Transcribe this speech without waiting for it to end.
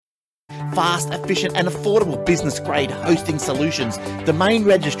fast, efficient and affordable business-grade hosting solutions, domain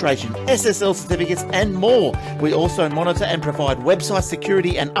registration, SSL certificates and more. We also monitor and provide website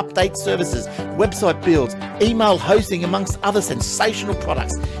security and update services, website builds, email hosting, amongst other sensational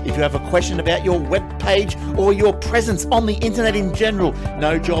products. If you have a question about your web page or your presence on the internet in general,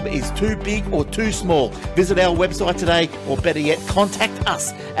 no job is too big or too small. Visit our website today, or better yet, contact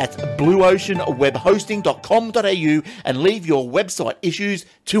us at blueoceanwebhosting.com.au and leave your website issues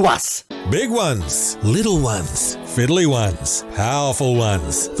to us. Big ones, little ones, fiddly ones, powerful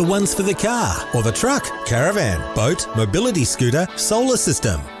ones, the ones for the car or the truck, caravan, boat, mobility scooter, solar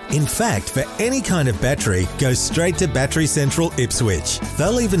system. In fact, for any kind of battery, go straight to Battery Central Ipswich.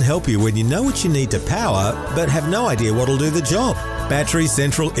 They'll even help you when you know what you need to power, but have no idea what'll do the job. Battery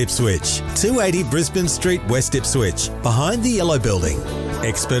Central Ipswich, 280 Brisbane Street, West Ipswich, behind the Yellow Building.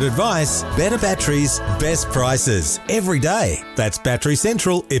 Expert advice, better batteries, best prices, every day. That's Battery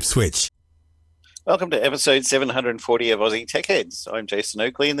Central Ipswich. Welcome to episode 740 of Aussie Tech Heads. I'm Jason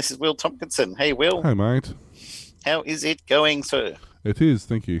Oakley and this is Will Tompkinson. Hey, Will. Hey, mate. How is it going, sir? It is,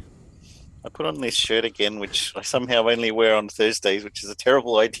 thank you. I put on this shirt again, which I somehow only wear on Thursdays, which is a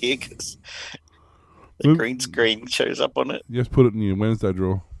terrible idea because the green screen shows up on it. You just put it in your Wednesday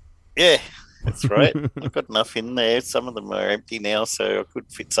drawer. Yeah, that's right. I've got enough in there. Some of them are empty now, so I could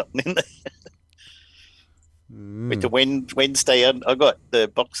fit something in there. With the Wednesday, I got the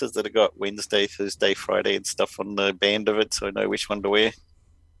boxes that I got Wednesday, Thursday, Friday and stuff on the band of it, so I know which one to wear.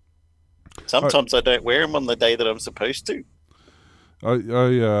 Sometimes I don't wear them on the day that I'm supposed to. I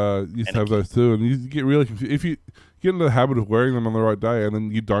used to have those too, and you get really confused. If you get into the habit of wearing them on the right day and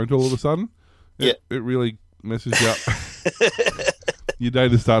then you don't all of a sudden, it really messes you up. Your day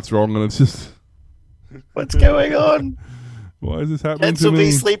just starts wrong and it's just... What's going on? Why is this happening Cats to will me?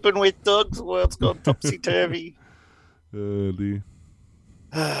 be sleeping with dogs. The world's gone topsy-turvy. Oh, dear.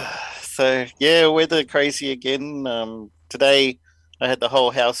 So, yeah, weather crazy again. Today I had the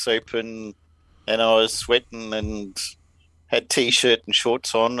whole house open and I was sweating and had T-shirt and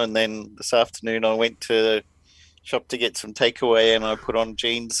shorts on, and then this afternoon I went to the shop to get some takeaway and I put on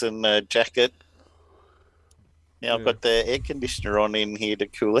jeans and a jacket. Now I've got the air conditioner on in here to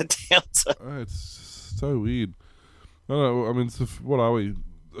cool it down. So. Oh, it's so weird. I don't know, I mean, what are we?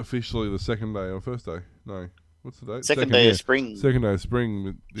 Officially the second day or first day? No. What's the date? Second day of spring. Second day of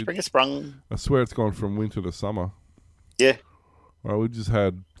spring. Spring is sprung. I swear it's gone from winter to summer. Yeah. Well, we just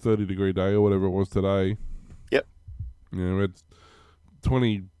had 30-degree day or whatever it was today. Yep. Yeah, we had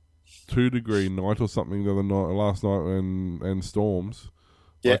 22-degree night or something the other night, last night, and storms.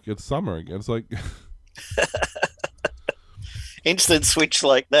 Yeah. Like, it's summer again. It's like... Instant switch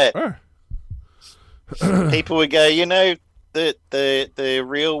like that. People would go, the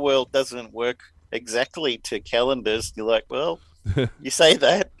real world doesn't work exactly to calendars. You're like, well, you say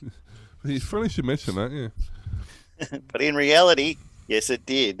that. It's funny you should mention that, yeah. But in reality, yes, it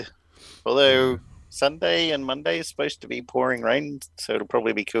did. Although Sunday and Monday is supposed to be pouring rain, so it'll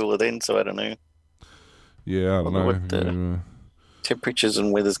probably be cooler then, so I don't know. Yeah, I don't know. What the temperatures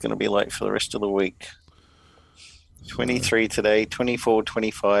and weather's going to be like for the rest of the week. 23 today, 24,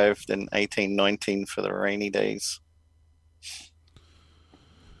 25, then 18, 19 for the rainy days.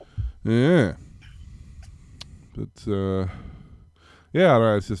 Yeah. But, yeah, I don't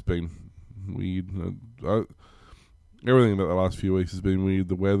know, it's just been weird. Everything about the last few weeks has been weird.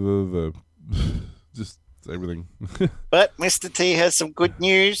 The weather, just everything. But Mr. T has some good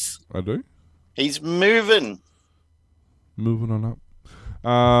news. I do? He's moving. Moving on up.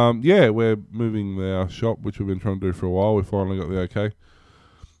 Yeah, we're moving our shop, which we've been trying to do for a while. We finally got the okay.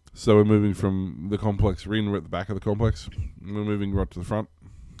 So we're moving from the complex. We're at the back of the complex. We're moving right to the front.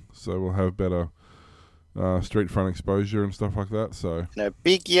 So we'll have better street front exposure and stuff like that. So a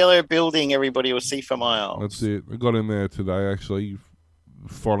big yellow building everybody will see for miles. That's it. I got in there today, actually.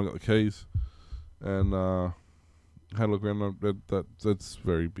 Finally got the keys. And had a look around. That's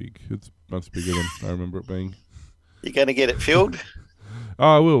very big. It's much bigger than I remember it being. You're going to get it filled?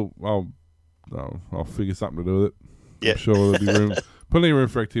 I will. I'll figure something to do with it. Yeah. I'm sure there'll be room. Plenty of room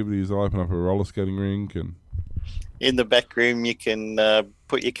for activities. I'll open up a roller skating rink and. In the back room, you can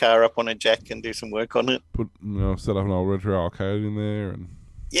put your car up on a jack and do some work on it. Set up an old retro arcade in there and.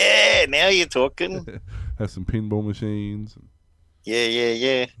 Yeah, now you're talking. Have some pinball machines.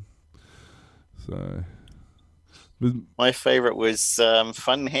 Yeah. So. My favourite was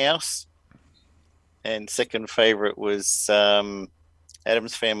Funhouse. And second favourite was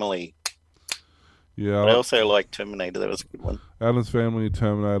Addams Family. Yeah. But I also like Terminator. That was a good one. Addams Family,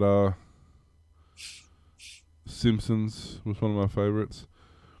 Terminator, Simpsons was one of my favourites.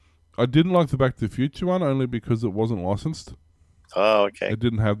 I didn't like the Back to the Future one only because it wasn't licensed. Oh, okay. It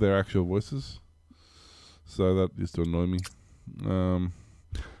didn't have their actual voices, so that used to annoy me. I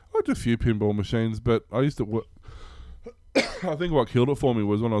had a few pinball machines, but I used to work. I think what killed it for me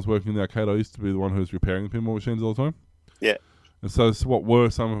was when I was working in the arcade, I used to be the one who was repairing the pinball machines all the time. Yeah. And so what were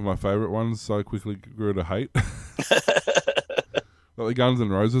some of my favourite ones, so I quickly grew to hate. Like the Guns N'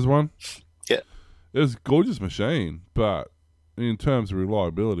 Roses one. Yeah. It was a gorgeous machine, but in terms of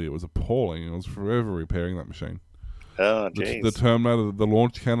reliability, it was appalling. I was forever repairing that machine. Oh, jeez. The Terminator, the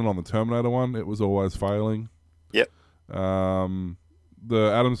launch cannon on the Terminator one, it was always failing. Yep.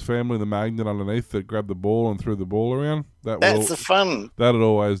 The Addams Family, the magnet underneath that grabbed the ball and threw the ball around. That's the fun. That'd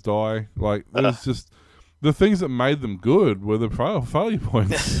always die. Like, it was just... The things that made them good were the failure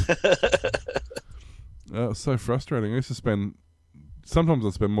points. It was so frustrating. I used to spend... Sometimes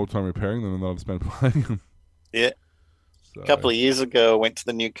I'd spend more time repairing them than I'd spend playing them. Yeah. So, A couple of years ago, I went to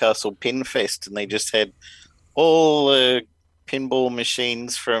the Newcastle Pin Fest, and they just had all the pinball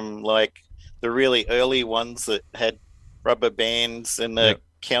machines from, like, the really early ones that had rubber bands and a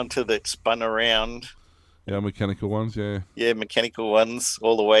counter that spun around. Yeah, mechanical ones, yeah. Yeah, mechanical ones,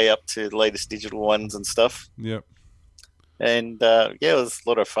 all the way up to the latest digital ones and stuff. Yep. And it was a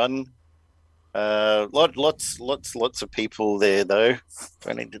lot of fun. Lots of people there though.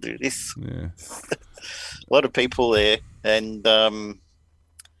 I need to do this. Yeah. A lot of people there, and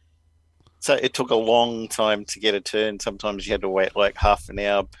so it took a long time to get a turn. Sometimes you had to wait like half an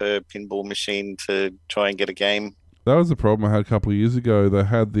hour per pinball machine to try and get a game. That was the problem I had a couple of years ago. They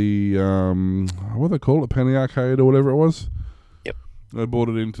had the, what do they call it, Penny Arcade or whatever it was? Yep. They brought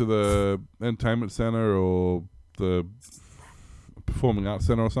it into the entertainment centre or the performing arts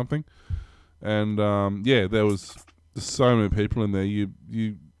centre or something. And, there was so many people in there. You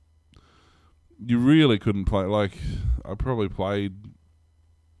really couldn't play. Like, I probably played,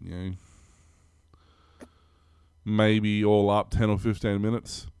 maybe all up 10 or 15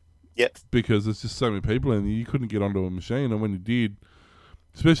 minutes. Yep. Because there's just so many people in there, you couldn't get onto a machine. And when you did,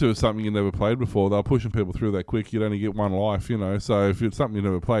 especially if it's something you never played before, they were pushing people through that quick. You'd only get one life, So if it's something you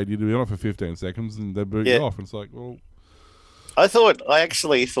never played, you'd be on it for 15 seconds and they'd boot you off. And it's like, well... I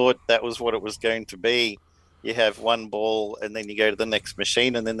actually thought that was what it was going to be. You have one ball and then you go to the next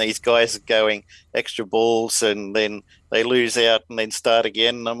machine, and then these guys are going extra balls and then they lose out and then start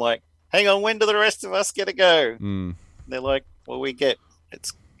again. And I'm like, hang on, when do the rest of us get a go? Mm. They're like, well,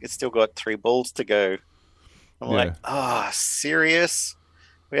 it's still got 3 balls to go. I'm like, serious?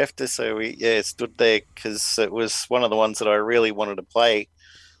 We have to, stood there because it was one of the ones that I really wanted to play.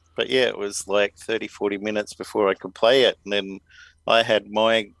 But yeah, it was like 30, 40 minutes before I could play it. And then I had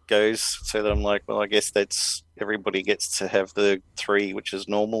my goes, so that I'm like, well, I guess that's everybody gets to have the 3, which is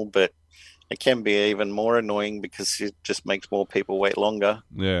normal, but it can be even more annoying because it just makes more people wait longer.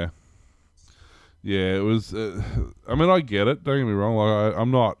 Yeah. Yeah, it was... I mean, I get it. Don't get me wrong. Like,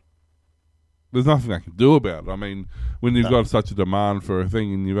 I'm not... There's nothing I can do about it. I mean, when you've got such a demand for a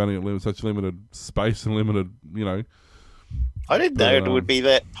thing and you've only got such limited space and limited, I didn't know it would be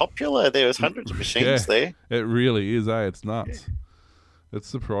that popular. There was hundreds of machines there. It really is, It's nuts. It's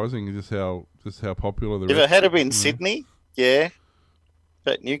surprising just how popular the... If it had been Sydney,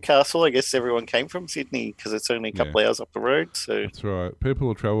 but Newcastle, I guess everyone came from Sydney because it's only a couple of hours up the road. So that's right. People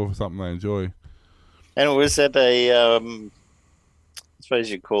will travel for something they enjoy. And it was at a, I suppose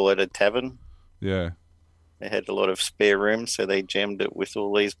you'd call it a tavern. Yeah. They had a lot of spare room, so they jammed it with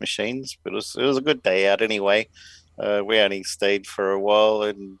all these machines. But it was a good day out anyway. We only stayed for a while,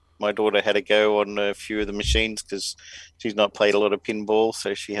 and my daughter had to go on a few of the machines because she's not played a lot of pinball,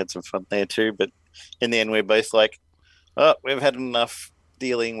 so she had some fun there too. But in the end, we're both like, oh, we've had enough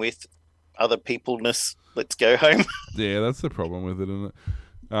dealing with other peopleness. Let's go home. Yeah, that's the problem with it, isn't it?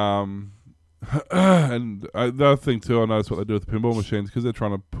 And the other thing too, I noticed what they do with the pinball machines, because they're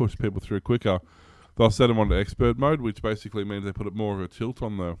trying to push people through quicker. They'll set them onto expert mode, which basically means they put more of a tilt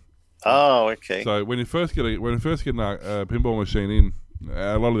on the... Oh, okay. So when you first get a pinball machine in,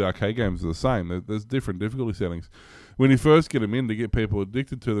 a lot of the arcade games are the same. There's different difficulty settings. When you first get them in to get people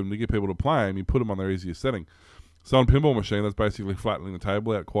addicted to them, to get people to play them, you put them on their easiest setting. So on a pinball machine, that's basically flattening the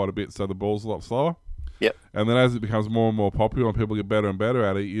table out quite a bit, so the ball's a lot slower. Yep. And then as it becomes more and more popular and people get better and better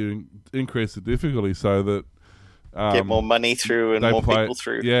at it, you increase the difficulty so that... get more money through and more people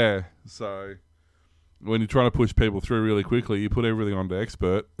through. Yeah, so... When you're trying to push people through really quickly, you put everything onto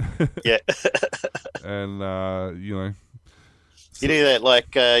expert. Yeah. And, You do that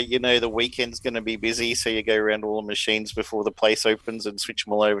like, the weekend's going to be busy, so you go around all the machines before the place opens and switch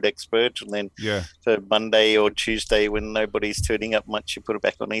them all over to expert. And then for Monday or Tuesday, when nobody's turning up much, you put it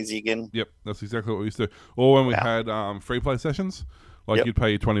back on easy again. Yep, that's exactly what we used to do. Or when we had free play sessions, like you'd pay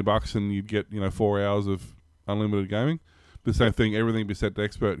you $20 and you'd get, 4 hours of unlimited gaming. the same thing. Everything be set to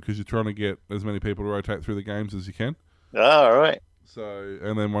expert because you're trying to get as many people to rotate through the games as you can. Oh, all right. So,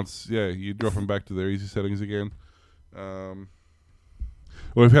 and then once, you drop them back to their easy settings again.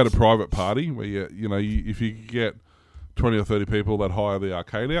 We've had a private party where if you get 20 or 30 people, that hire the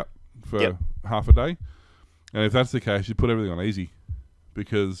arcade out for half a day. And if that's the case, you put everything on easy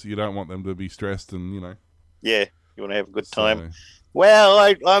because you don't want them to be stressed and, Yeah, you want to have a good time.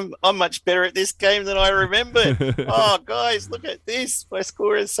 Well, I'm much better at this game than I remembered. Oh, guys, look at this. My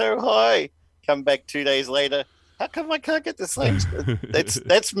score is so high. Come back 2 days later. How come I can't get the same score?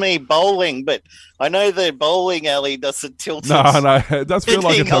 That's me bowling, but I know the bowling alley doesn't tilt. No, it does feel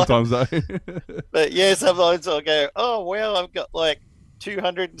like it sometimes, though. But yeah, sometimes I'll go, oh, well, I've got like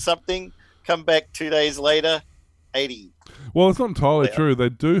 200 and something. Come back 2 days later, 80. Well, it's not entirely true. They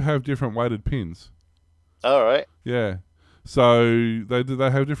do have different weighted pins. All right. Yeah. So they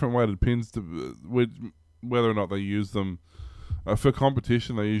have different weighted pins whether or not they use them. For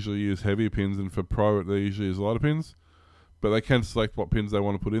competition, they usually use heavier pins, and for pro, they usually use lighter pins. But they can select what pins they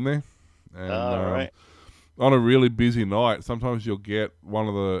want to put in there. And, right. On a really busy night, sometimes you'll get one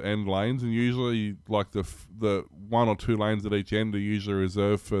of the end lanes, and usually like the 1 or 2 lanes at each end are usually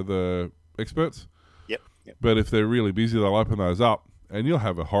reserved for the experts. Yep. But if they're really busy, they'll open those up, and you'll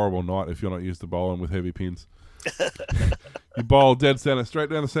have a horrible night if you're not used to bowling with heavy pins. You bowl dead center, straight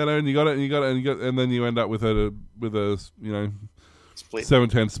down the center, and you got it, and then you end up with a split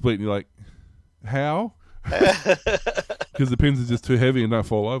 7-10 split, and you're like, how? Because the pins are just too heavy and don't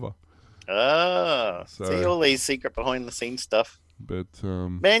fall over. See all these secret behind the scenes stuff. But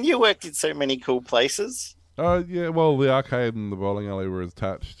man, you worked in so many cool places. Yeah. Well, the arcade and the bowling alley were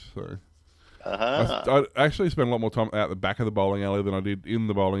attached, so. I actually spent a lot more time out the back of the bowling alley than I did in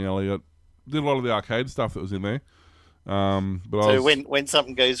the bowling alley. I did a lot of the arcade stuff that was in there. When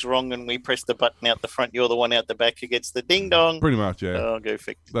something goes wrong and we press the button out the front, you're the one out the back who gets the ding dong. Pretty much, yeah. I'll go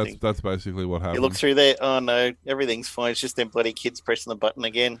fix the thing. That's basically what happens. You look through there, oh no, everything's fine. It's just them bloody kids pressing the button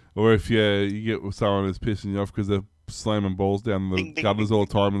again. Or if you get someone who's pissing you off because they're slamming balls down the gutters all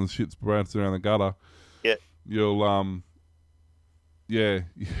the time and the shit's bouncing around the gutter. Yeah. You'll you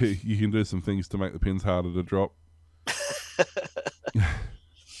can do some things to make the pins harder to drop.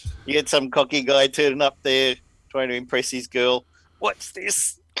 You get some cocky guy turning up there trying to impress his girl. What's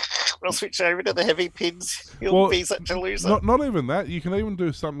this? I'll switch over to the heavy pins. He'll be such a loser. Not even that. You can even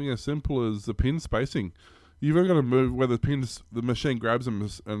do something as simple as the pin spacing. You've only got to move where the machine grabs them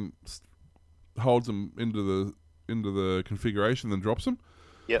and holds them into the configuration, then drops them.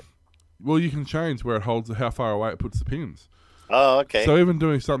 Yep. Well, you can change where it holds, how far away it puts the pins. Oh, okay. So even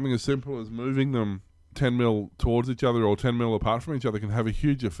doing something as simple as moving them 10 mil towards each other or 10 mil apart from each other can have a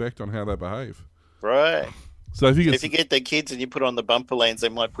huge effect on how they behave. Right. So if you get the kids and you put on the bumper lanes, they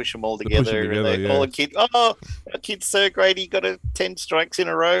might push them all together. Yeah. All the kids, our kid's so great, he got 10 strikes in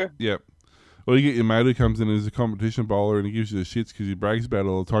a row. Yep. Or you get your mate who comes in as a competition bowler and he gives you the shits because he brags about it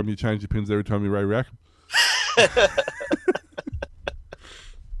all the time. You change your pins every time you rack them.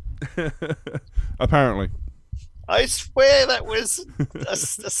 Apparently. I swear that was a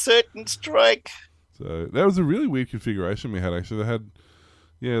certain strike. So that was a really weird configuration we had. Actually,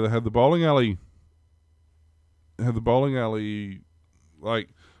 they had the bowling alley. Like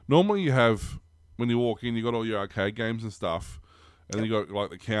normally you have when you walk in, you got all your arcade games and stuff, and then you got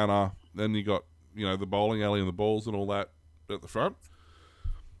like the counter. Then you got the bowling alley and the balls and all that at the front.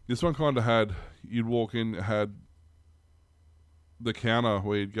 This one kind of had, you'd walk in, it had the counter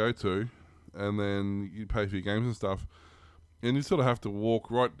where you'd go to, and then you'd pay for your games and stuff. And you sort of have to walk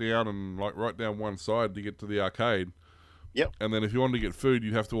right down one side to get to the arcade. Yep. And then if you wanted to get food,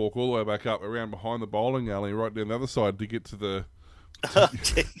 you'd have to walk all the way back up around behind the bowling alley, right down the other side to get to the... Oh,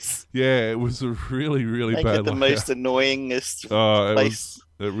 jeez. Yeah, it was a really, really bad the most annoyingest place.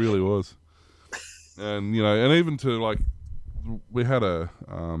 It really was. And, and even to, we had a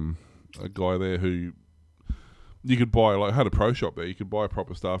guy there who you could buy, had a pro shop there. You could buy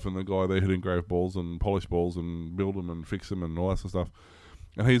proper stuff, and the guy there had engraved balls and polish balls and build them and fix them and all that sort of stuff.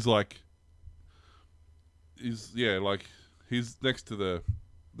 And he's he's next to the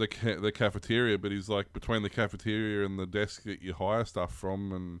cafeteria, but he's between the cafeteria and the desk that you hire stuff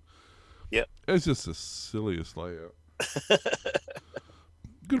from, and yeah, it's just the silliest layout.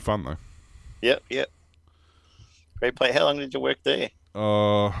 Good fun though. Yep. Great play. How long did you work there?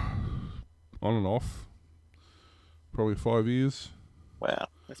 On and off, probably 5 years. Wow,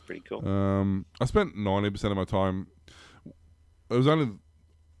 that's pretty cool. I spent 90% of my time. It was only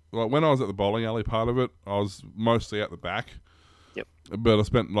when I was at the bowling alley part of it, I was mostly at the back. Yep. But I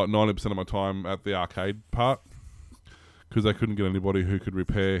spent 90% of my time at the arcade part because they couldn't get anybody who could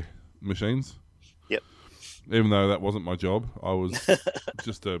repair machines. Yep. Even though that wasn't my job, I was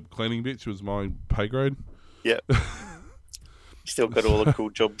just a cleaning bitch. Was my pay grade. Yeah. Still got all the cool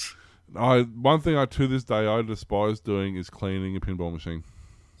jobs. One thing to this day I despise doing is cleaning a pinball machine.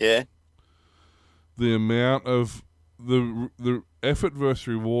 Yeah. The amount of the effort versus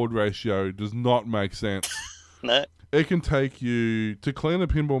reward ratio does not make sense. No. It can take you to clean a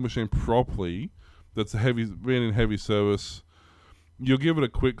pinball machine properly. That's been in heavy service. You'll give it a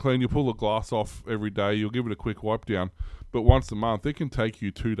quick clean. You'll pull the glass off every day. You'll give it a quick wipe down. But once a month, it can take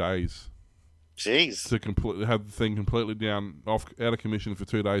you 2 days. Jeez. To completely have the thing completely out of commission for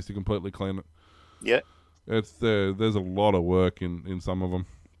 2 days to completely clean it. Yeah. There's a lot of work in some of them.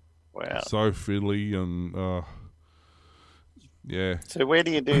 Wow. So fiddly and yeah. So where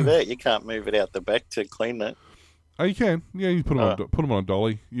do you do that? You can't move it out the back to clean it. Oh, you can. Yeah, you put them on a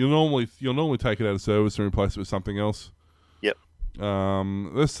dolly. You'll normally take it out of service and replace it with something else. Yep.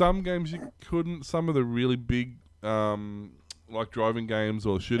 There's some games you couldn't. Some of the really big, like driving games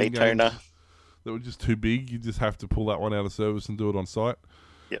or shooting games that were just too big. You just have to pull that one out of service and do it on site.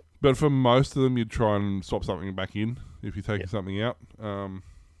 Yep. But for most of them, you'd try and swap something back in if you're taking something out.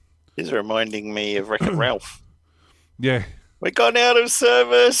 This is reminding me of Wreck-It Ralph. Yeah. We're gone out of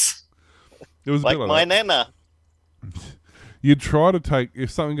service. It was like a bit my that. nana. You'd try to take,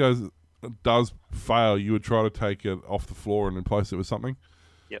 if something does fail, you would try to take it off the floor and replace it with something.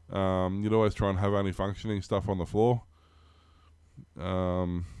 Yep. You'd always try and have only functioning stuff on the floor.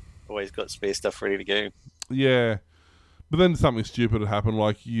 Always got spare stuff ready to go. Yeah. But then something stupid would happen,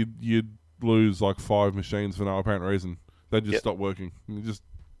 like you'd lose like 5 machines for no apparent reason. They'd just stop working. And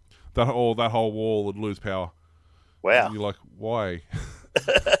that whole wall would lose power. Wow. And you're like, why?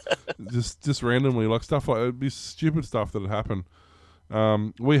 just randomly, like stuff like it'd be stupid stuff that'd happen.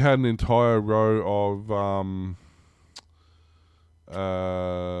 We had an entire row of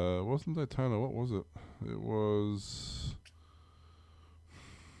wasn't Daytona? What was it? It was.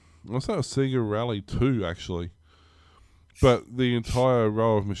 What's that? Sega Rally 2 actually. But the entire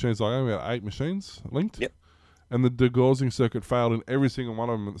row of machines, like only had 8 machines linked. Yep. And the degaussing circuit failed in every single one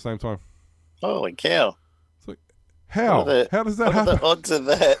of them at the same time. Holy cow! It's like, how? How does that happen? What are the odds of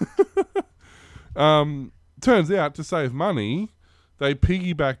that? Turns out, to save money, they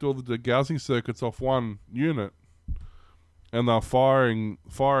piggybacked all the degaussing circuits off one unit, and they're firing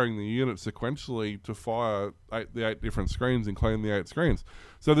the unit sequentially to fire the 8 different screens and clean the 8 screens.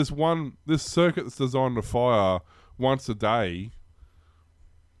 So this circuit that's designed to fire once a day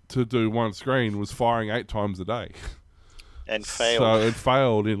to do one screen was firing 8 times a day. And failed. So it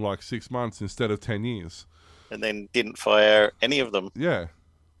failed in like 6 months instead of 10 years. And then didn't fire any of them. Yeah.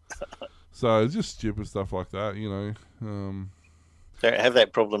 So it's just stupid stuff like that, you know. Don't have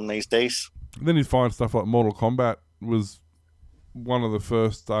that problem these days. Then you'd find stuff like Mortal Kombat was one of the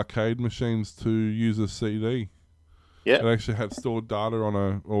first arcade machines to use a CD. Yeah. It actually had stored data on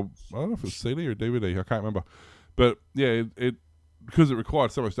I don't know if it was CD or DVD, I can't remember. But yeah, it because it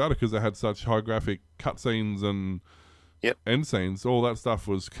required so much data because they had such high graphic cutscenes and end scenes, all that stuff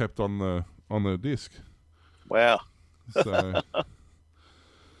was kept on the disc. Wow. So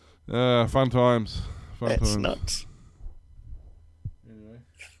fun times. That's nuts. Anyway.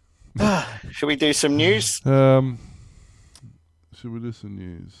 Should we do some news? Should we do some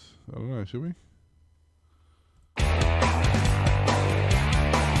news? I don't know, should we?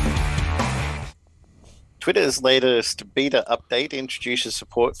 Twitter's latest beta update introduces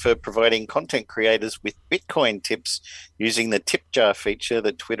support for providing content creators with Bitcoin tips using the tip jar feature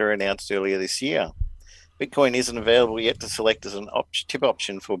that Twitter announced earlier this year. Bitcoin isn't available yet to select as an tip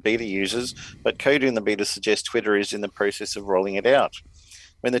option for beta users, but code in the beta suggests Twitter is in the process of rolling it out.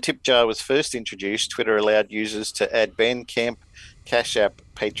 When the tip jar was first introduced, Twitter allowed users to add Bandcamp, Cash App,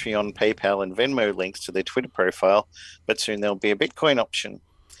 Patreon, PayPal, and Venmo links to their Twitter profile, but soon there'll be a Bitcoin option.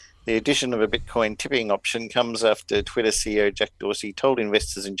 The addition of a Bitcoin tipping option comes after Twitter CEO Jack Dorsey told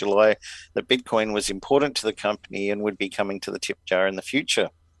investors in July that Bitcoin was important to the company and would be coming to the tip jar in the future.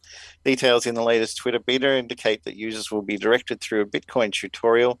 Details in the latest Twitter beta indicate that users will be directed through a Bitcoin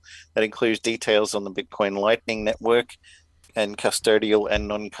tutorial that includes details on the Bitcoin Lightning Network and custodial and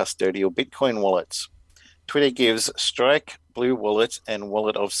non-custodial Bitcoin wallets. Twitter gives Strike, Blue Wallet, and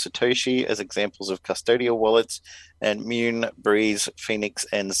Wallet of Satoshi as examples of custodial wallets, and Mune, Breeze, Phoenix,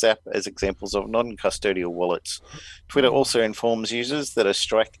 and Zap as examples of non-custodial wallets. Twitter also informs users that a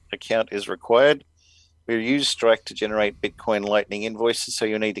Strike account is required. We use Strike to generate Bitcoin Lightning invoices, so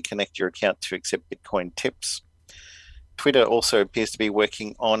you'll need to connect your account to accept Bitcoin tips. Twitter also appears to be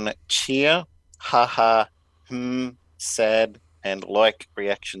working on cheer, haha, sad, and like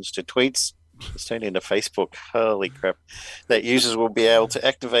reactions to tweets. It's turned into Facebook. Holy crap. That users will be able to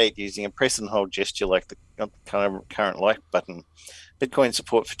activate using a press and hold gesture like the current like button. Bitcoin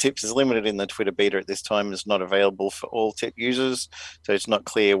support for tips is limited in the Twitter beta at this time and is not available for all tip users, so it's not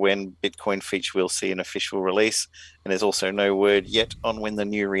clear when Bitcoin feature will see an official release, and there's also no word yet on when the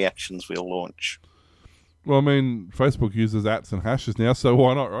new reactions will launch. Well, I mean, Facebook uses ats and hashes now, so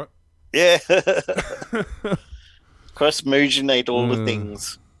why not, right? Yeah. Cross-moginate all the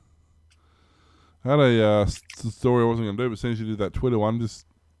things. I had a story I wasn't going to do, but since you did that Twitter one, just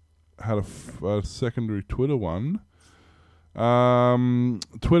had a secondary Twitter one.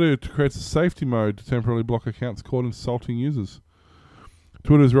 Twitter creates a safety mode to temporarily block accounts caught insulting users.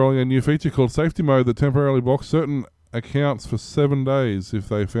 Twitter is rolling a new feature called Safety Mode that temporarily blocks certain accounts for 7 days if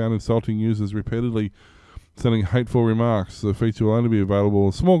they found insulting users repeatedly sending hateful remarks. The feature will only be available in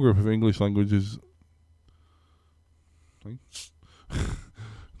a small group of English languages.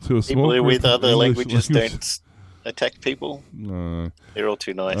 To a small people group with of other English languages don't attack people. No. They're all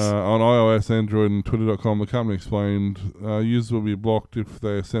too nice. On iOS, Android, and Twitter.com, the company explained users will be blocked if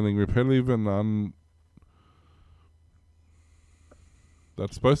they're sending repetitive and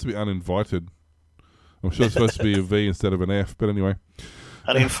that's supposed to be uninvited. I'm sure it's supposed to be a V instead of an F, but anyway.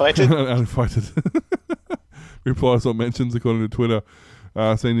 Uninvited? Uninvited. Replies or mentions, according to Twitter.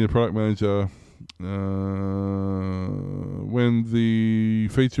 Senior product manager. When the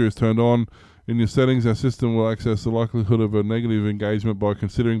feature is turned on in your settings, our system will access the likelihood of a negative engagement by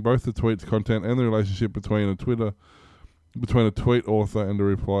considering both the tweet's content and the relationship between a tweet author and a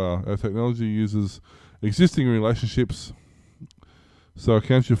replier. Our technology uses existing relationships, so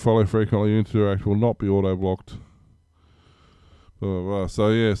accounts you follow frequently interact will not be auto-blocked. Blah, blah, blah. So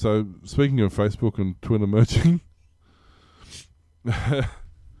yeah, so speaking of Facebook and Twitter merging,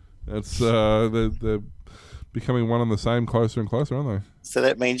 it's they're becoming one and the same, closer and closer, aren't they? So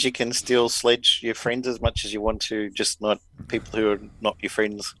that means you can still sledge your friends as much as you want to, just not people who are not your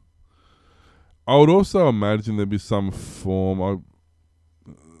friends. I would also imagine there'd be some form.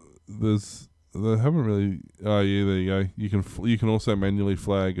 They haven't really. Oh yeah, there you go. You can also manually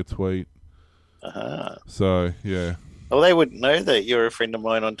flag a tweet. So yeah. Well, they wouldn't know that you're a friend of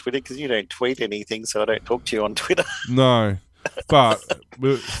mine on Twitter because you don't tweet anything, so I don't talk to you on Twitter. No, but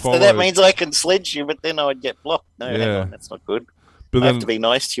so that means I can sledge you, but then I would get blocked. No, hang on, that's not good. But I have to be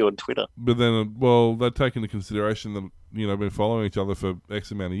nice to you on Twitter. But then, well, they take into consideration that been following each other for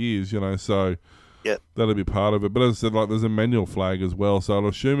X amount of years, so that'll be part of it. But as I said, like there's a manual flag as well. So I'm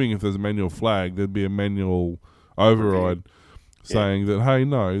assuming if there's a manual flag, there'd be a manual override saying that, hey,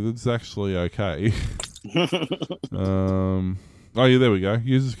 no, that's actually okay. Oh yeah, there we go.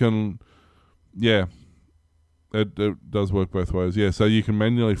 Users can, it does work both ways. Yeah, so you can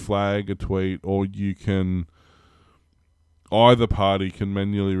manually flag a tweet, or you can. Either party can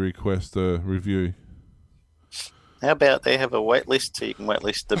manually request a review. How about they have a wait list so you can wait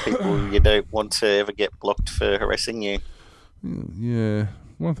list the people you don't want to ever get blocked for harassing you? Yeah,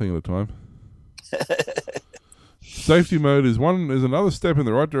 one thing at a time. Safety mode is another step in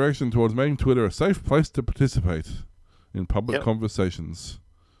the right direction towards making Twitter a safe place to participate in public conversations.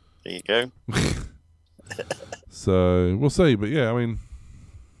 There you go. So we'll see, but yeah, I mean,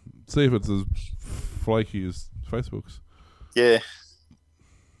 see if it's as flaky as Facebook's. Yeah,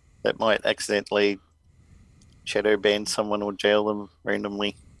 that might accidentally shadow ban someone or jail them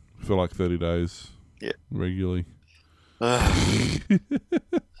randomly for like 30 days. Yeah, regularly.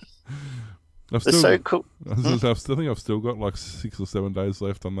 It's so cool. I think I've still got like 6 or 7 days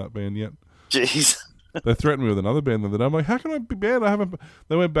left on that ban yet. Jeez. They threatened me with another ban the other day. I'm like, how can I be banned? I haven't.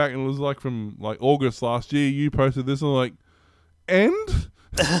 They went back and it was like from like August last year. You posted this. And I'm like, and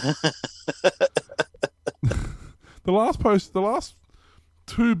the last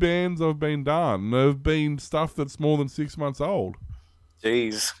 2 bans I've been done have been stuff that's more than 6 months old.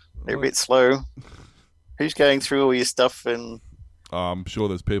 Jeez, they're a bit slow. Who's going through all your stuff? And I'm sure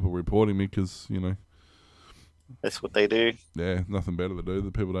there's people reporting me because that's what they do. Yeah, nothing better to do.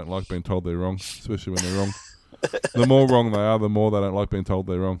 The people don't like being told they're wrong, especially when they're wrong. The more wrong they are, the more they don't like being told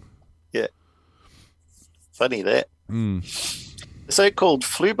they're wrong. Yeah. Funny that. The so-called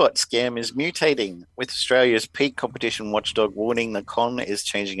FluBot scam is mutating, with Australia's peak competition watchdog warning the con is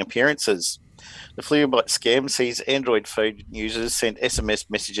changing appearances. The FluBot scam sees Android phone users send SMS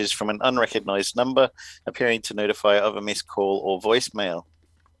messages from an unrecognised number, appearing to notify of a missed call or voicemail.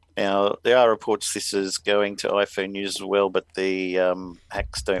 Now, there are reports this is going to iPhone users as well, but the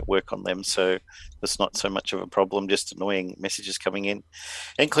hacks don't work on them, so it's not so much of a problem, just annoying messages coming in.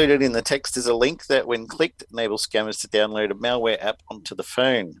 Included in the text is a link that, when clicked, enables scammers to download a malware app onto the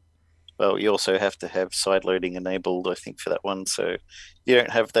phone. Well, you also have to have side loading enabled, I think, for that one. So if you don't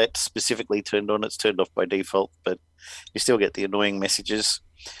have that specifically turned on, it's turned off by default, but you still get the annoying messages.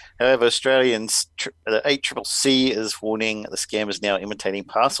 However, the ACCC is warning the scam is now imitating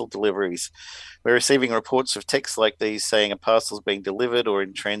parcel deliveries. We're receiving reports of texts like these saying a parcel is being delivered or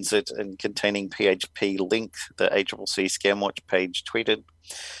in transit and containing PHP link, the ACCC ScamWatch page tweeted.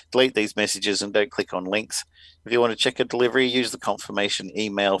 Delete these messages and don't click on links. If you want to check a delivery, use the confirmation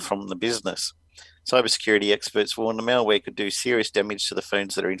email from the business. Cybersecurity experts warn the malware could do serious damage to the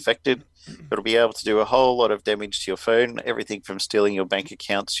phones that are infected. It'll be able to do a whole lot of damage to your phone, everything from stealing your bank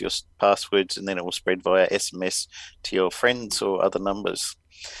accounts, your passwords, and then it will spread via SMS to your friends or other numbers.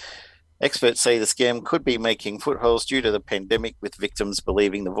 Experts say the scam could be making footholds due to the pandemic, with victims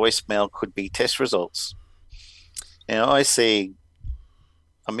believing the voicemail could be test results. Now, I see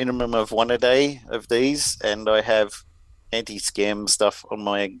a minimum of one a day of these, and I have anti-scam stuff on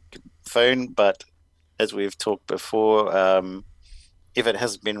my phone, but as we've talked before, if it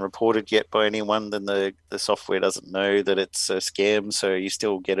hasn't been reported yet by anyone, then the software doesn't know that it's a scam, so you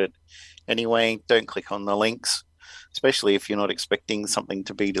still get it anyway. Don't click on the links, especially if you're not expecting something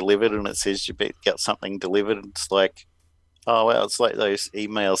to be delivered and it says you got something delivered. It's like, oh, well, it's like those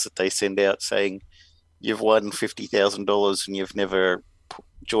emails that they send out saying you've won $50,000 and you've never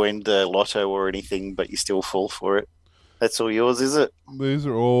joined the lotto or anything, but you still fall for it. That's all yours, is it? These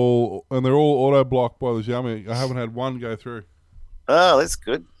are all, and they're all auto-blocked by the Xiaomi. I haven't had one go through. Oh, that's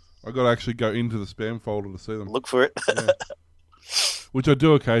good. I got to actually go into the spam folder to see them. Look for it. Yeah. Which I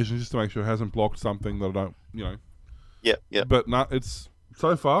do occasionally just to make sure it hasn't blocked something that I don't, Yeah. But no, it's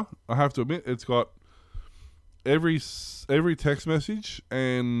so far, I have to admit, it's got every text message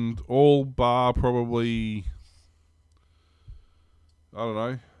and all bar probably, I don't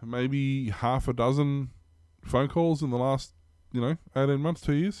know, maybe half a dozen phone calls in the last, 18 months,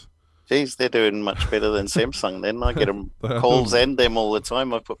 2 years. Geez, they're doing much better than Samsung then. I get them calls and them all the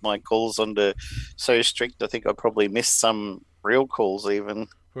time. I put my calls onto so strict, I think I probably missed some real calls even.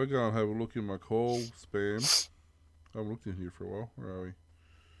 If I go and have a look in my call spam, I haven't looked in here for a while. Where are we?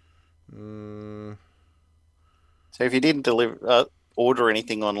 So if you didn't order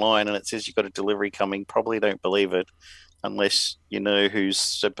anything online and it says you've got a delivery coming, probably don't believe it unless you know who's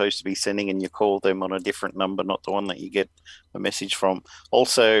supposed to be sending and you call them on a different number, not the one that you get a message from.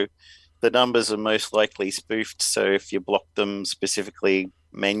 Also, the numbers are most likely spoofed, so if you block them specifically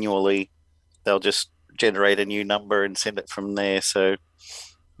manually, they'll just generate a new number and send it from there. So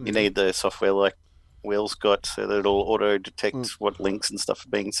you need the software like Will's got so that it'll auto-detect what links and stuff are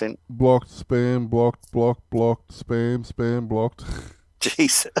being sent. Blocked, spam, blocked, spam, blocked.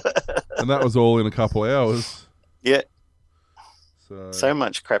 Jeez. And that was all in a couple of hours. Yeah. So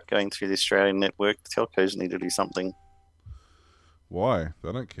much crap going through the Australian network. The telcos need to do something. Why?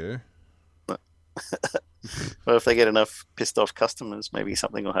 They don't care. Well, if they get enough pissed off customers, maybe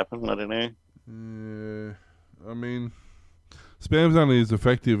something will happen. I don't know. Yeah, I mean, spam's only as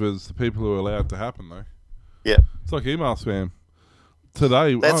effective as the people who are allowed to happen, though. Yeah. It's like email spam.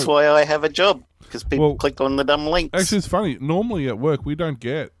 Today... That's why I have a job, because people click on the dumb links. Actually, it's funny. Normally at work, we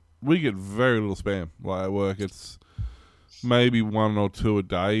get very little spam. Like at work, it's maybe one or two a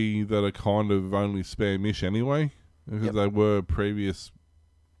day that are kind of only spam-ish anyway, because they were previous,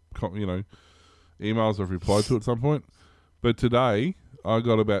 emails I've replied to at some point. But today, I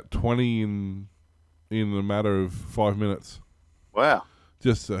got about 20 in a matter of 5 minutes. Wow.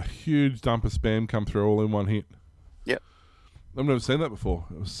 Just a huge dump of spam come through all in one hit. Yep. I've never seen that before.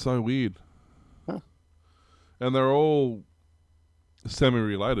 It was so weird. Huh. And they're all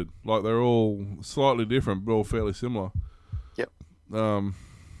semi-related. Like, they're all slightly different, but all fairly similar. Yep.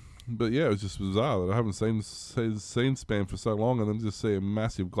 But yeah, it was just bizarre that I haven't seen spam for so long and then just see a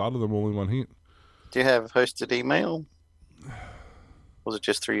massive glut of them all in one hit. Do you have hosted email? Or was it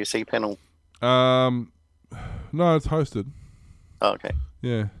just through your cPanel? No, it's hosted. Oh, okay.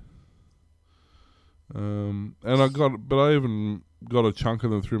 Yeah. And I even got a chunk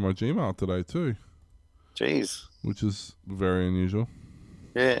of them through my Gmail today too. Jeez. Which is very unusual.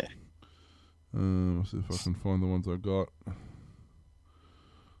 Yeah. Let's see if I can find the ones I got.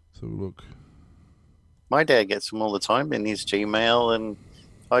 So look. My dad gets them all the time in his Gmail, and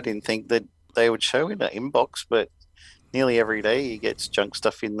I didn't think that they would show in an inbox, but nearly every day he gets junk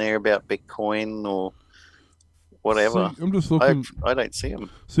stuff in there about Bitcoin or whatever. See, I'm just looking. I don't see them.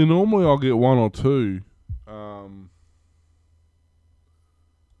 See, normally I'll get one or two. Where are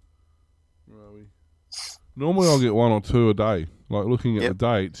we? Normally I'll get one or two a day. Like looking at the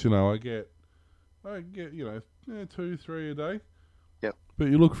dates, I get 2, 3 a day. Yep. But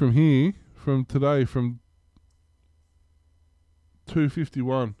you look from here, from today, from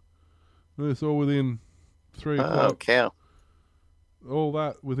 2:51. And it's all within 3 Oh, o'clock. cow. All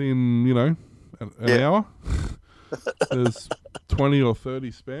that within, an hour. There's 20 or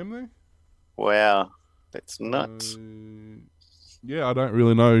 30 spam there. Wow. That's nuts. Yeah, I don't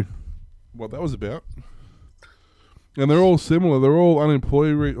really know what that was about. And they're all similar. They're all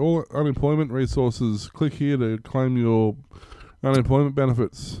all unemployment resources. Click here to claim your unemployment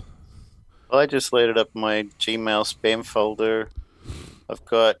benefits. I just loaded up my Gmail spam folder. I've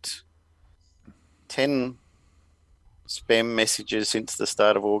got 10 spam messages since the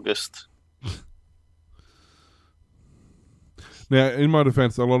start of August. Now, in my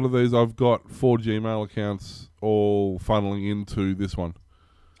defense, a lot of these I've got 4 Gmail accounts all funneling into this one.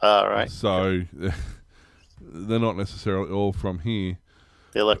 Ah, right. So they're not necessarily all from here.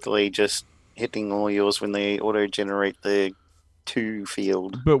 They're luckily just hitting all yours when they auto-generate the to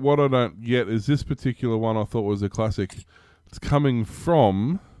field. But what I don't get is this particular one I thought was a classic. It's coming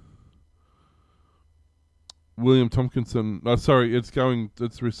from William Tompkinson. It's going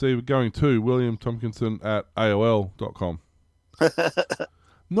to William Tompkinson at AOL.com.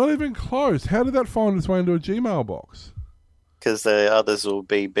 Not even close. How did that find its way into a Gmail box? Because the others will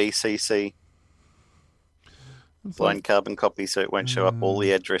be BCC. Blind carbon copy, so it won't show up all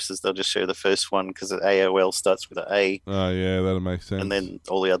the addresses. They'll just show the first one because AOL starts with an A. Oh, yeah, that'll make sense. And then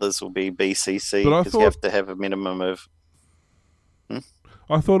all the others will be BCC But I because you have to have a minimum of...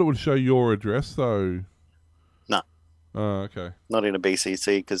 I thought it would show your address, though. No. Oh, okay. Not in a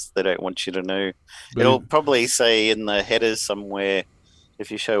BCC because they don't want you to know. But It'll probably say in the headers somewhere, if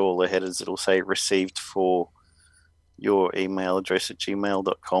you show all the headers, it'll say received for your email address at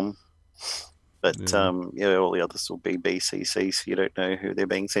gmail.com. But all the others will be BCC, so you don't know who they're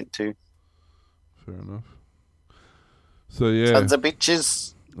being sent to. Fair enough. So yeah, Sons of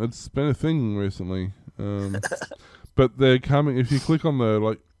bitches. It's been a thing recently. But they're coming. If you click on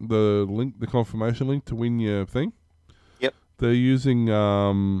the link, the confirmation link to win your thing. Yep. They're using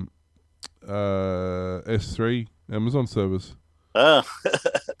S3 Amazon servers. Ah.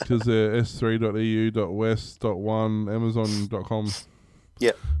 Because they're s3.eu.west.1 amazon.com.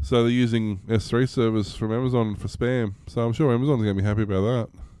 Yep. So they're using S3 servers from Amazon for spam. So I'm sure Amazon's going to be happy about that.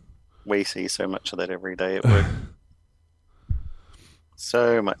 We see so much of that every day at work.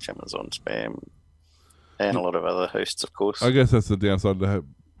 So much Amazon spam. And a lot of other hosts, of course. I guess that's the downside to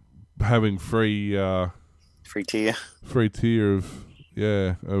having free tier. Free tier of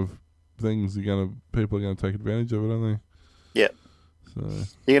things. People are gonna take advantage of it, aren't they? Yeah. So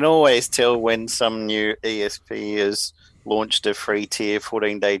you can always tell when some new ESP has launched a free tier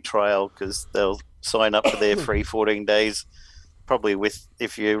 14-day trial because they'll sign up for their free 14 days. Probably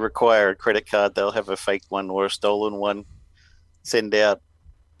if you require a credit card, they'll have a fake one or a stolen one. Send out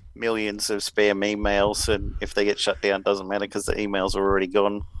millions of spam emails, and if they get shut down, it doesn't matter because the emails are already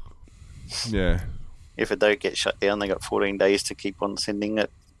gone. Yeah. If it don't get shut down, they got 14 days to keep on sending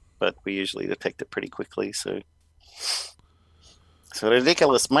it, but we usually detect it pretty quickly. So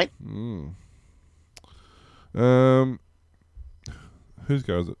ridiculous, mate. Whose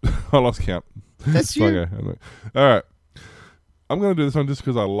go is it? I lost count. That's you. Okay. All right. I'm going to do this one just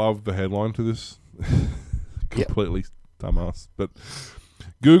because I love the headline to this. Completely dumbass. But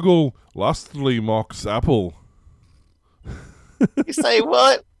Google lustily mocks Apple. You say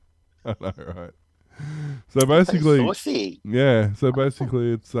what? I know, right? So basically, So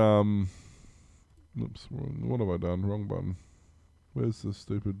basically, it's oops, what have I done? Wrong button. Where's the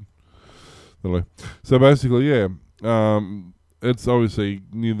stupid? Anyway. So basically, it's obviously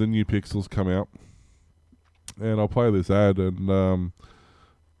the new Pixels come out, and I'll play this ad, and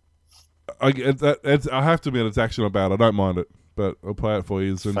I have to admit it's actually not bad. I don't mind it, but I'll play it for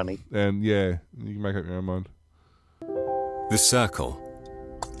you. It's funny, and you can make up your own mind. The circle,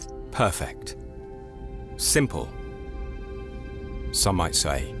 perfect, simple. Some might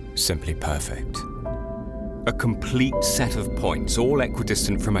say simply perfect. A complete set of points, all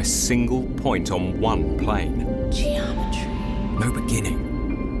equidistant from a single point on one plane. Geometry. No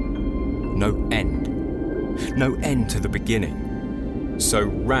beginning. No end. No end to the beginning. So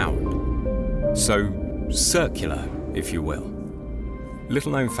round. So circular, if you will.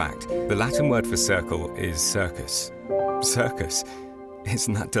 Little known fact, the Latin word for circle is circus. Circus.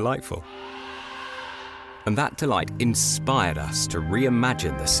 Isn't that delightful? And that delight inspired us to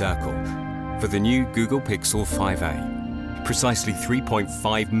reimagine the circle for the new Google Pixel 5a. Precisely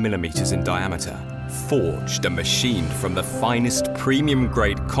 3.5 millimeters in diameter, forged and machined from the finest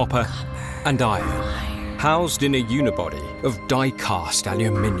premium-grade copper and iron, housed in a unibody of die-cast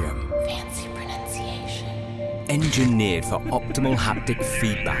aluminium. Fancy pronunciation. Engineered for optimal haptic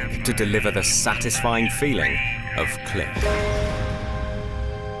feedback to deliver the satisfying feeling of click.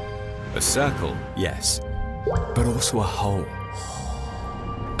 A circle, yes, but also a hole.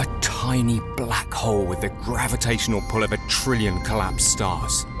 A tiny black hole with the gravitational pull of 1 trillion collapsed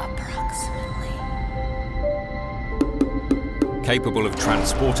stars. Approximately. Capable of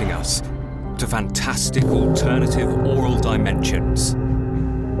transporting us to fantastic alternative aural dimensions.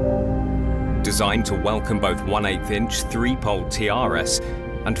 Designed to welcome both 1/8 inch 3-pole TRS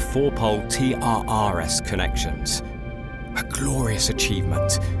and 4-pole TRRS connections. A glorious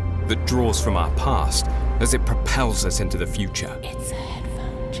achievement that draws from our past as it propels us into the future. It's a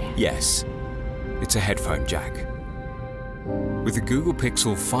headphone jack. Yes, it's a headphone jack. With the Google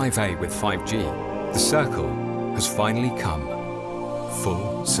Pixel 5a with 5G, the circle has finally come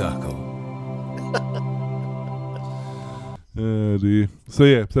full circle. Oh dear.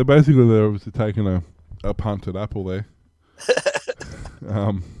 So basically they're obviously taking a punt at Apple there.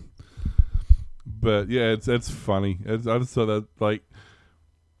 But yeah, it's funny. I just thought that, like,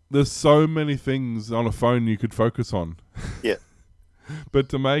 there's so many things on a phone you could focus on. Yeah. But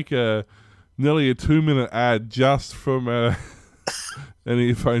to make nearly a 2-minute ad just from an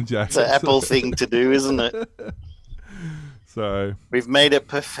earphone jack. It's an Apple thing to do, isn't it? So We've made it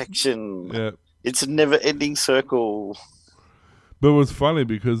perfection. yeah. It's a never-ending circle. But it was funny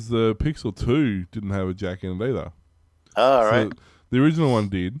because the Pixel 2 didn't have a jack in it either. All right. So the original one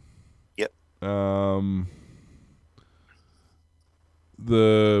did. Yep. And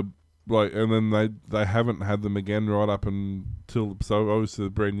then they haven't had them again right up until, so obviously the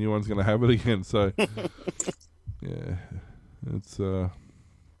brand new one's going to have it again. So yeah, it's so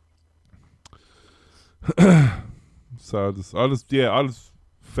I just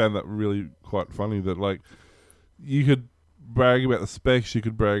found that really quite funny that, like, you could brag about the specs, you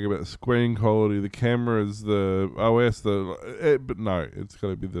could brag about the screen quality, the cameras, the OS, but no, it's got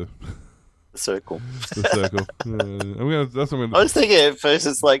to be the Circle. the circle. That's what I'm I gonna. was thinking at first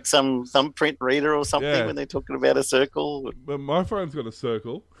it's like some thumbprint reader or something Yeah. when they're talking about a circle. But my phone's got a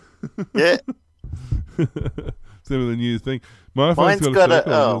circle. Yeah. Same with the new thing. My phone's Mine's got got a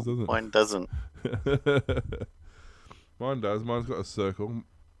a... circle. Oh, mine doesn't. Mine does. Mine's got a circle.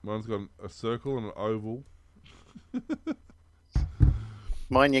 Mine's got a circle and an oval.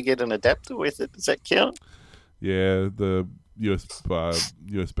 Mine you get an adapter with it. Does that count? Yeah, the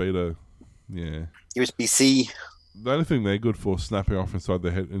USB to, yeah. USB-C. The only thing they're good for is snapping off inside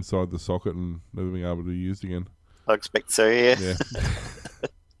the socket and never being able to be used again. I expect so, yeah. Yeah.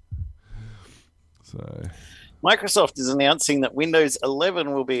 So Microsoft is announcing that Windows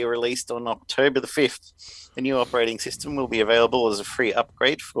 11 will be released on October the 5th. The new operating system will be available as a free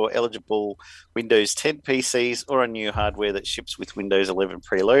upgrade for eligible Windows 10 PCs or on new hardware that ships with Windows 11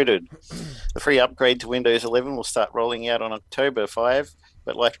 preloaded. The free upgrade to Windows 11 will start rolling out on October 5,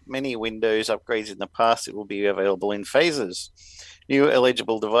 but like many Windows upgrades in the past, it will be available in phases. New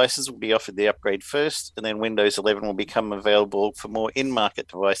eligible devices will be offered the upgrade first, and then Windows 11 will become available for more in-market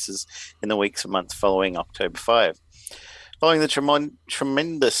devices in the weeks and months following October 5. Following the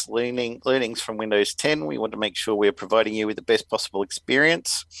tremendous learnings from Windows 10, we want to make sure we're providing you with the best possible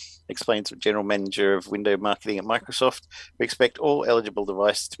experience, explains the General Manager of Window Marketing at Microsoft. We expect all eligible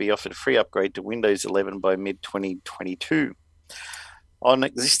devices to be offered a free upgrade to Windows 11 by mid-2022. On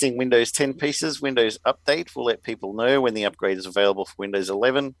existing Windows 10 pieces, Windows Update will let people know when the upgrade is available for Windows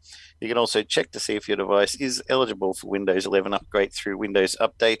 11. You can also check to see if your device is eligible for Windows 11 upgrade through Windows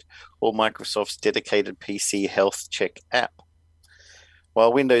Update or Microsoft's dedicated PC Health Check app.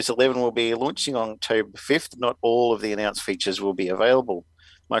 While Windows 11 will be launching on October 5th, not all of the announced features will be available.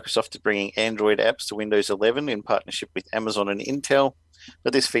 Microsoft is bringing Android apps to Windows 11 in partnership with Amazon and Intel,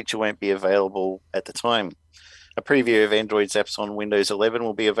 but this feature won't be available at the time. A preview of Android's apps on Windows 11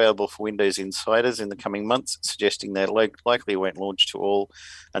 will be available for Windows insiders in the coming months, suggesting they likely won't launch to all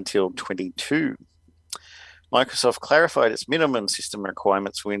until 2022. Microsoft clarified its minimum system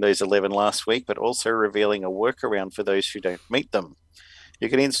requirements for Windows 11 last week, but also revealing a workaround for those who don't meet them. You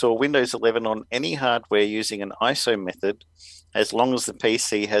can install Windows 11 on any hardware using an ISO method, as long as the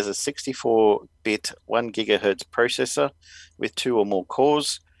PC has a 64-bit 1 GHz processor with 2 or more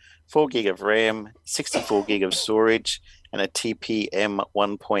cores, 4 gig of RAM, 64 gig of storage, and a TPM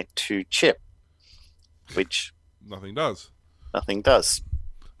 1.2 chip, which nothing does.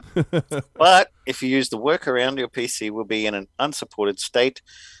 But if you use the workaround, your PC will be in an unsupported state.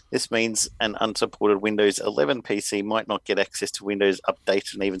 This means an unsupported Windows 11 PC might not get access to Windows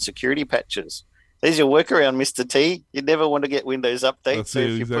Update and even security patches. There's your workaround, Mr. T. You never want to get Windows Update, That's so it,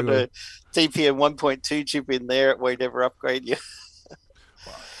 if you exactly. put a TPM 1.2 chip in there, it won't ever upgrade you.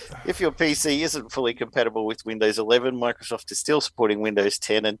 If your PC isn't fully compatible with Windows 11, Microsoft is still supporting Windows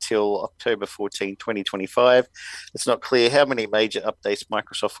 10 until October 14, 2025. It's not clear how many major updates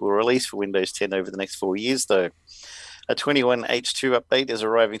Microsoft will release for Windows 10 over the next 4 years, though. A 21H2 update is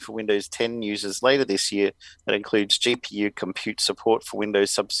arriving for Windows 10 users later this year that includes GPU compute support for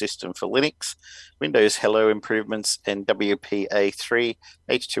Windows Subsystem for Linux, Windows Hello improvements, and WPA3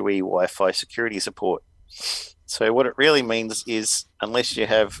 H2E Wi-Fi security support. So what it really means is unless you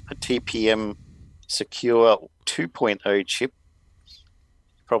have a TPM Secure 2.0 chip,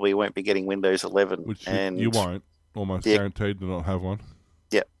 you probably won't be getting Windows 11. Which and you won't. Almost guaranteed to not have one.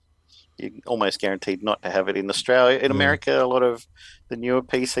 You're almost guaranteed not to have it in Australia. In America, a lot of the newer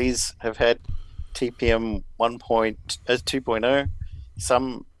PCs have had TPM 2.0.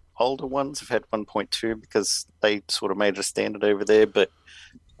 Some older ones have had 1.2 because they sort of made it a standard over there. But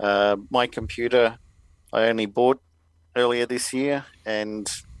my computer, I only bought earlier this year, and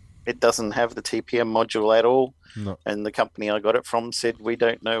it doesn't have the TPM module at all. No. And the company I got it from said, we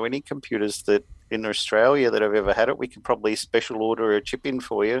don't know any computers that in Australia that have ever had it. We can probably special order a chip in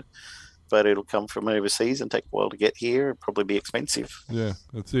for you, but it'll come from overseas and take a while to get here. It'll probably be expensive. Yeah,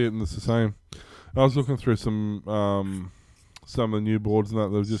 that's it, and it's the same. I was looking through some of the new boards and that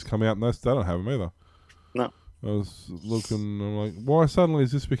have just come out, and they don't have them either. No. I was looking, I'm like, why suddenly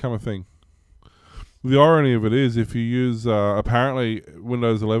has this become a thing? The irony of it is, if you use, apparently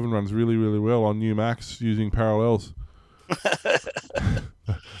Windows 11 runs really, really well on new Macs using Parallels.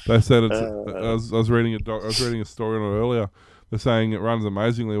 They said it's. I was reading a story on it earlier. They're saying it runs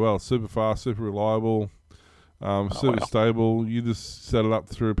amazingly well. It's super fast, super reliable, super stable. You just set it up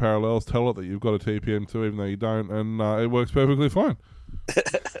through Parallels, tell it that you've got a TPM2 even though you don't, and it works perfectly fine.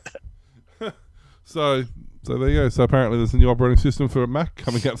 So there you go. So apparently there's a new operating system for a Mac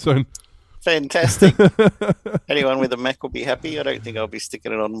coming out soon. Fantastic. Anyone with a Mac will be happy. I don't think I'll be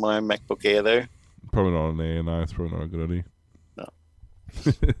sticking it on my MacBook Air, though. Probably not on Air, no. It's probably not a good idea. No.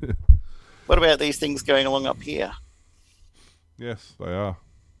 What about these things going along up here? Yes, they are.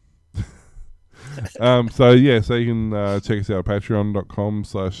 So you can check us out at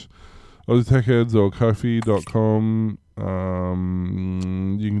patreon.com/AussieTechHeads or Ko-fi.com.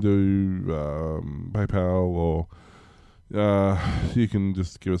 You can do PayPal, or you can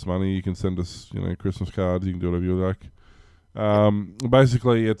just give us money. You can send us, Christmas cards. You can do whatever you like.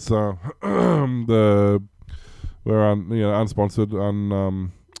 Basically, it's we're unsponsored,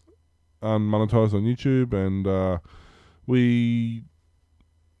 unmonetized on YouTube, and we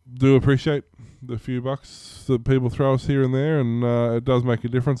do appreciate the few bucks that people throw us here and there, and it does make a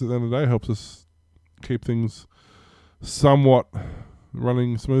difference at the end of the day. It helps us keep things somewhat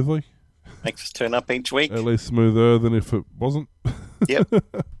running smoothly. Makes us turn up each week. At least smoother than if it wasn't. Yep.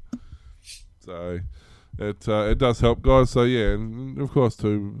 So it does help, guys. So yeah, and of course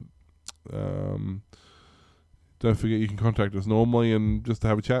too, don't forget you can contact us normally and just to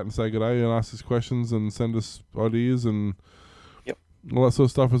have a chat and say good day and ask us questions and send us ideas and all that sort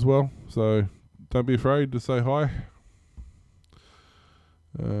of stuff as well. So don't be afraid to say hi.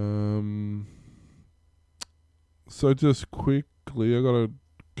 So just quickly, I got a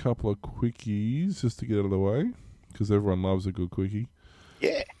couple of quickies just to get out of the way because everyone loves a good quickie.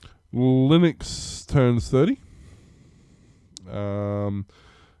 Yeah. Linux turns 30.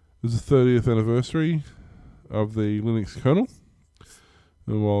 This is the 30th anniversary of the Linux kernel.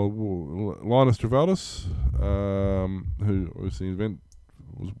 And while Linus Torvalds, who obviously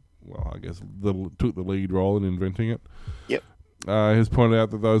took the lead role in inventing it, yep, has pointed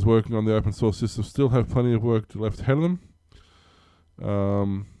out that those working on the open source system still have plenty of work left ahead of them.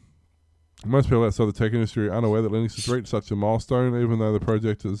 Most people outside the tech industry are unaware that Linux has reached such a milestone, even though the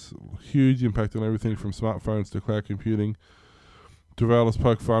project has huge impact on everything from smartphones to cloud computing. Torvalds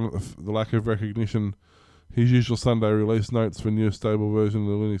poked fun at the lack of recognition his usual Sunday release notes for new stable version of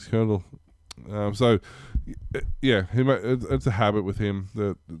the Linux kernel. It's a habit with him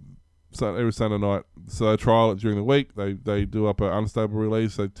that every Sunday night, so they trial it during the week, they do up an unstable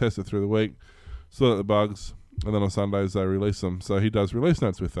release, they test it through the week, sort out the bugs, and then on Sundays they release them. So he does release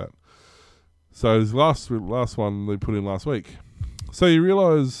notes with that. So his last one they put in last week. So you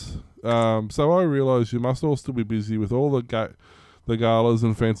realise, I realise you must all still be busy with all the galas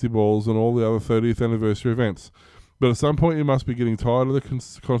and fancy balls and all the other 30th anniversary events. But at some point you must be getting tired of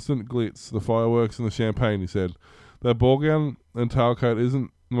the constant glitz, the fireworks and the champagne, he said. That ball gown and tailcoat isn't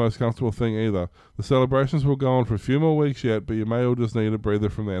the most comfortable thing either. The celebrations will go on for a few more weeks yet, but you may all just need a breather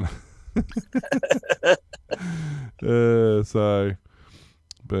from then.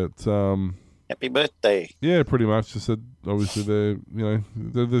 Happy birthday. Yeah, pretty much. Just said, obviously, they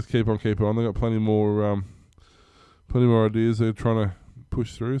just keep on. They've got plenty more ideas. They're trying to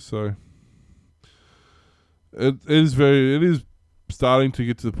push through. So it is starting to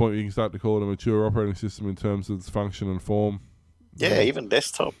get to the point where you can start to call it a mature operating system in terms of its function and form. Yeah, even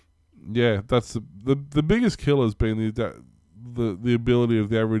desktop. Yeah, that's the biggest killer has been the ability of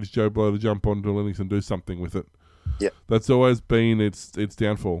the average Joe Blow to jump onto Linux and do something with it. Yeah, that's always been its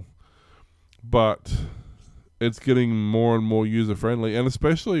downfall. But it's getting more and more user friendly, and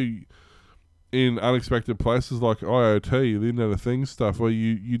especially in unexpected places like IoT, the Internet of Things stuff, where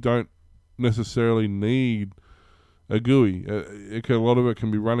you don't necessarily need a GUI. A lot of it can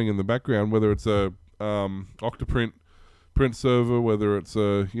be running in the background, whether it's a Octoprint print server, whether it's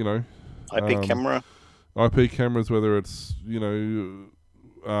a IP camera, IP cameras, whether it's Wi-Fi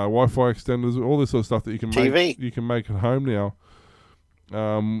extenders, all this sort of stuff that you can make at home now.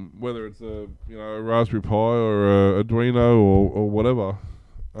 Whether it's a Raspberry Pi or a Arduino or whatever,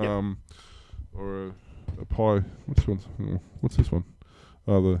 or a Pi. What's this one?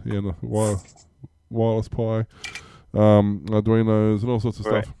 The wireless Pi, Arduinos and all sorts of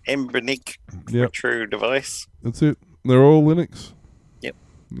stuff. Embryonic true device. That's it. They're all Linux. Yep.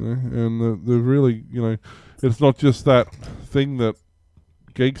 And they're really, it's not just that thing that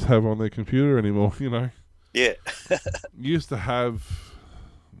geeks have on their computer anymore. Yeah. You used to have.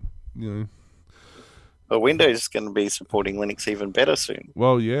 Well, Windows is going to be supporting Linux even better soon.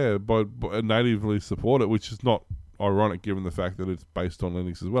 Well, yeah, by natively support it, which is not ironic given the fact that it's based on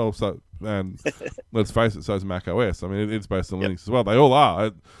Linux as well. So, and let's face it, so is Mac OS. I mean, it's based on Linux as well. They all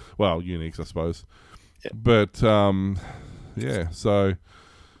are. Well, Unix, I suppose. Yep. But so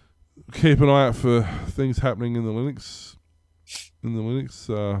keep an eye out for things happening in the Linux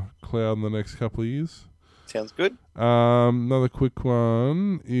cloud in the next couple of years. Sounds good. Another quick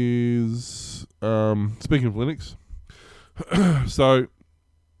one is speaking of Linux. So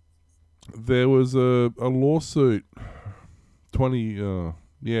there was a lawsuit 20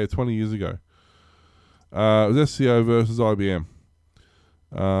 years ago. It was SCO versus IBM.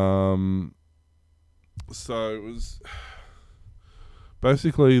 So it was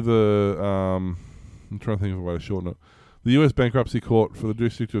basically I'm trying to think of a way to shorten it. The U.S. Bankruptcy Court for the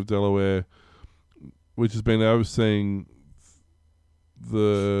District of Delaware, which has been overseeing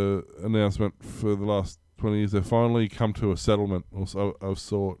the announcement for the last 20 years, they've finally come to a settlement of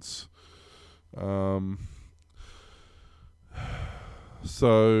sorts.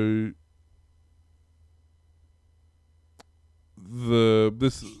 So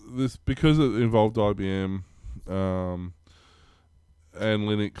this because it involved IBM and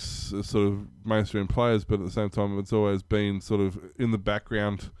Linux as sort of mainstream players, but at the same time it's always been sort of in the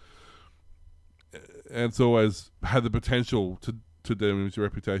background. And it's always had the potential to damage the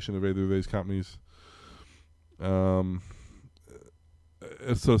reputation of either of these companies. It's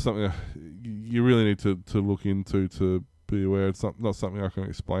sort of something you really need to look into to be aware. It's not something I can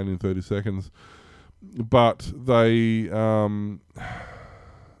explain in 30 seconds. But they, on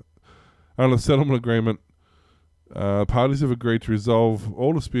a settlement agreement, parties have agreed to resolve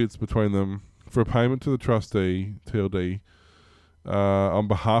all disputes between them for a payment to the trustee, TLD, on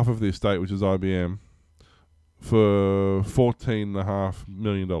behalf of the estate, which is IBM, for $14.5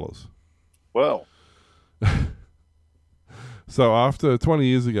 million. Wow. So after 20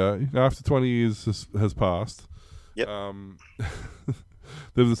 years has passed, yep.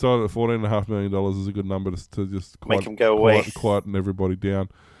 They've decided that $14.5 million is a good number to just make them go away, quieten everybody down.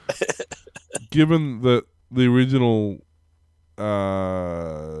 Given that the original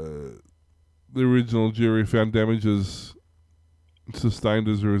jury found damages sustained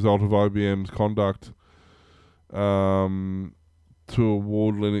as a result of IBM's conduct to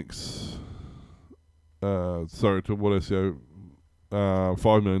award Linux, to award SEO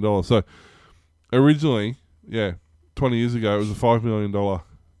 $5 million. So originally, 20 years ago, it was a $5 million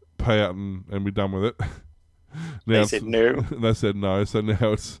payout and we're done with it. Now they said no. They said no, so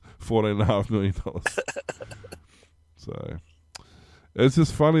now it's $14.5 million. So it's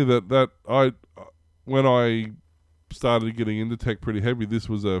just funny that when I started getting into tech pretty heavy, this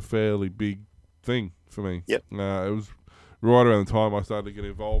was a fairly big thing for me. Yep. It was right around the time I started to get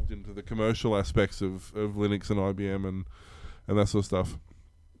involved into the commercial aspects of Linux and IBM and that sort of stuff.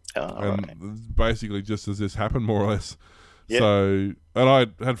 And basically just as this happened, more or less. Yep. So, and I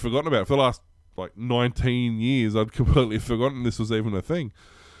had forgotten about it. For the last 19 years, I'd completely forgotten this was even a thing.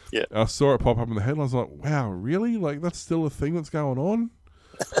 Yeah. I saw it pop up in the headlines. I was like, wow, really? That's still a thing that's going on?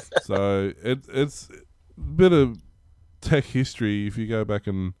 So it's a bit of tech history if you go back,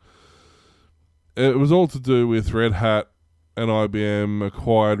 and it was all to do with Red Hat, and IBM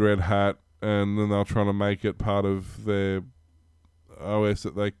acquired Red Hat, and then they were trying to make it part of their OS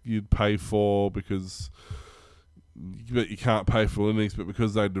that you'd pay for because but you can't pay for Linux, but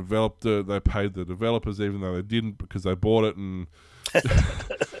because they developed it, they paid the developers even though they didn't because they bought it, and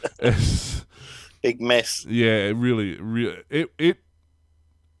it's, Big mess. yeah, it really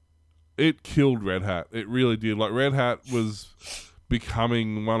it killed Red Hat. It really did. Like, Red Hat was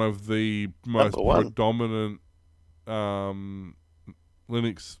becoming one of the most Number one. predominant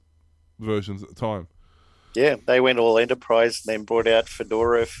Linux versions at the time. Yeah, they went all enterprise and then brought out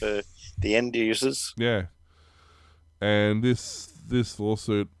Fedora for the end users. Yeah. And this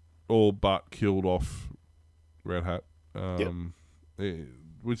lawsuit all but killed off Red Hat,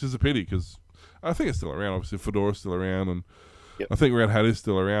 which is a pity because I think it's still around. Obviously, Fedora's still around, and Yep. I think Red Hat is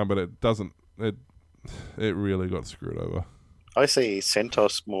still around, but it doesn't. It really got screwed over. I see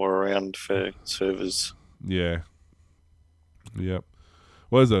CentOS more around for servers. Yeah. Yep.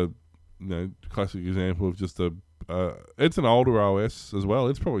 Well, there's a classic example of just it's an older OS as well.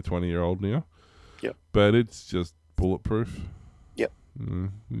 It's probably 20-year-old now. Yep. But it's just bulletproof. Yep.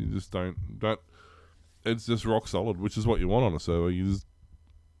 You just don't. It's just rock solid, which is what you want on a server. You just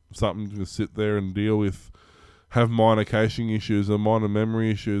something to sit there and deal with, have minor caching issues or minor memory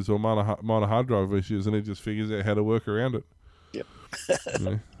issues or minor hard drive issues, and it just figures out how to work around it. Yep.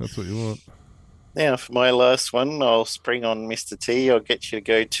 That's what you want. Now, for my last one, I'll spring on Mr. T. I'll get you to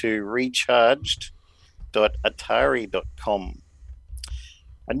go to recharged.atari.com.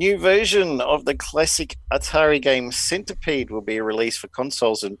 A new version of the classic Atari game Centipede will be released for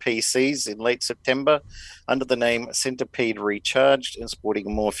consoles and PCs in late September under the name Centipede Recharged and sporting a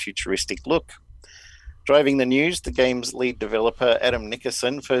more futuristic look. Driving the news, the game's lead developer Adam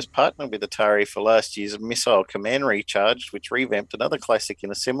Nickerson first partnered with Atari for last year's Missile Command Recharged, which revamped another classic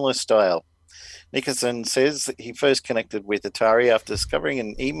in a similar style. Nickerson says that he first connected with Atari after discovering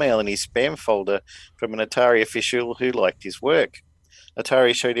an email in his spam folder from an Atari official who liked his work.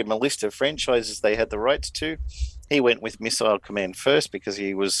 Atari showed him a list of franchises they had the rights to. He went with Missile Command first because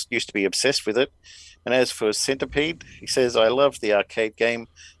he used to be obsessed with it. And as for Centipede, he says, I loved the arcade game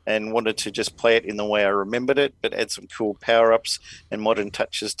and wanted to just play it in the way I remembered it, but add some cool power-ups and modern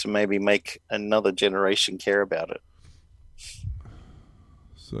touches to maybe make another generation care about it.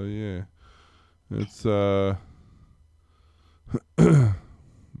 So, yeah. It's, oh,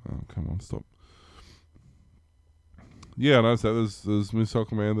 come on, stop. Yeah, I noticed that. There's Missile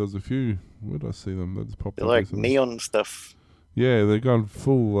Command. There's a few. Where did I see them? They just popped They're up like recently. neon stuff. Yeah, they've gone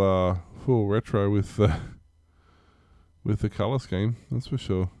full retro with the colour scheme. That's for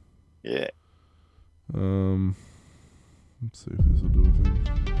sure. Yeah. Let's see if this will do a thing.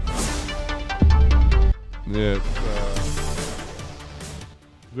 Yeah, it's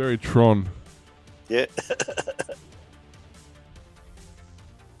very Tron. Yeah.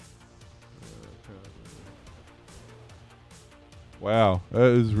 Wow, that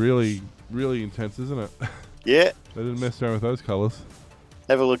is really, really intense, isn't it? Yeah. They didn't mess around with those colours.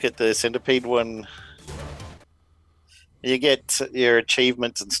 Have a look at the Centipede one. You get your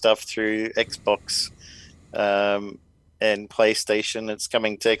achievements and stuff through Xbox and PlayStation. It's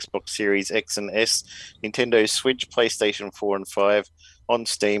coming to Xbox Series X and S, Nintendo Switch, PlayStation 4 and 5, on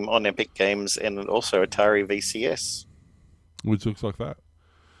Steam, on Epic Games, and also Atari VCS. Which looks like that.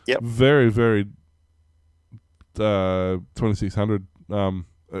 Yep. Very, very 2600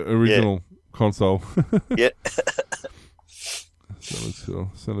 original console. Yeah. So let's go.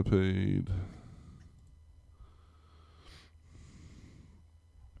 Centipede.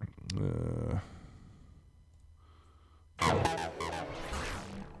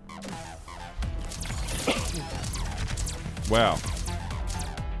 Wow.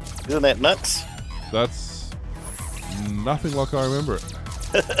 Isn't that nuts? That's nothing like I remember it.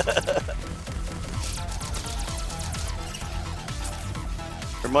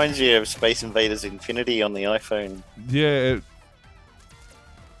 Reminds you of Space Invaders Infinity on the iPhone. Yeah.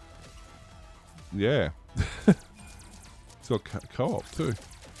 Yeah. It's got co-op too.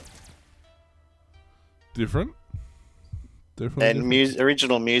 Different. And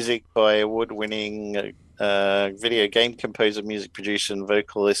original music by award-winning video game composer, music producer, and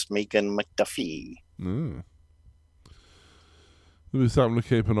vocalist Megan McDuffie. Mm. There'll be something to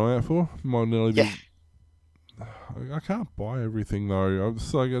keep an eye out for. Might nearly be. Yeah. I can't buy everything though. I'm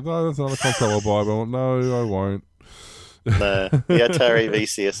just like, no, that's another console I'll buy, but no, I won't. No, the Atari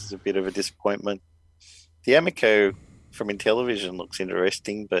VCS is a bit of a disappointment. The Amico from Intellivision looks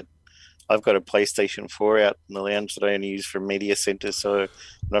interesting, but I've got a PlayStation 4 out in the lounge that I only use for Media Center. So,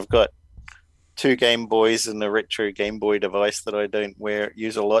 and I've got 2 Game Boys and a retro Game Boy device that I don't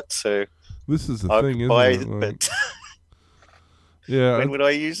use a lot. So This is the I thing, could isn't buy it? it, Like, but yeah, when would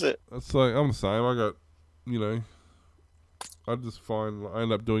I use it? it's like I'm the same. I got, I just find I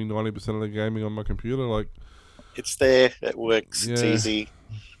end up doing 90% of the gaming on my computer. Like, It's there. It works. It's Yeah. easy.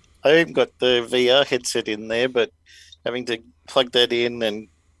 I even got the VR headset in there, but having to plug that in and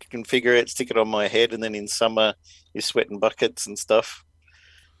configure it, stick it on my head, and then in summer you're sweating buckets and stuff.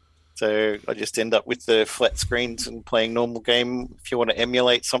 So I just end up with the flat screens and playing normal game. If you want to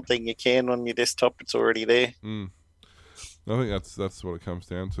emulate something, you can on your desktop. It's already there. I think that's what it comes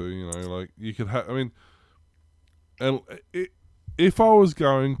down to. You know, like you could have. I mean, and if I was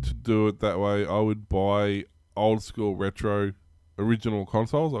going to do it that way, I would buy old school retro original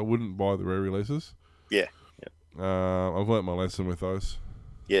consoles. I wouldn't buy the re-releases. Yeah. I've learnt my lesson with those.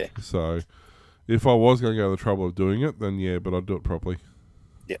 Yeah. So if I was going to go to the trouble of doing it, then yeah, but I'd do it properly.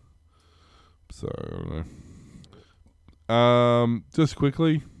 Yeah. So I don't know. Just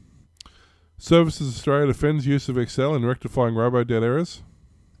quickly, Services Australia defends use of Excel in rectifying robo-debt errors.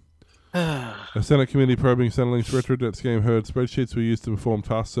 A Senate committee probing Centrelink's retro debt scheme heard spreadsheets were used to perform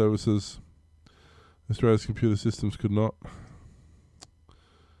task services Australia's computer systems could not.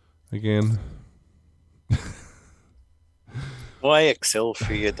 Again. Why Excel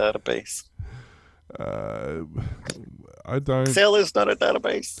for your database? I don't. Excel is not a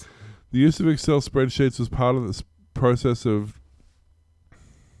database. The use of Excel spreadsheets was part of this process of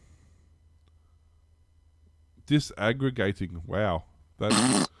disaggregating. Wow.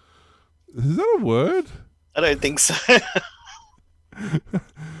 Is that a word? I don't think so. The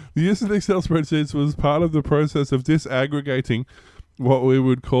use of Excel spreadsheets was part of the process of disaggregating what we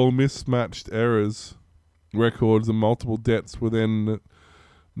would call mismatched errors. Records and multiple debts were then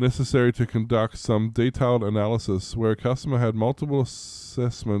necessary to conduct some detailed analysis where a customer had multiple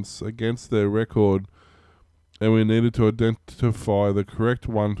assessments against their record and we needed to identify the correct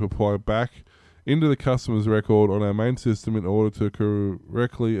one to apply back into the customer's record on our main system in order to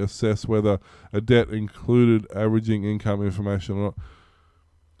correctly assess whether a debt included averaging income information or not.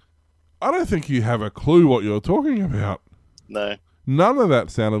 I don't think you have a clue what you're talking about. No. None of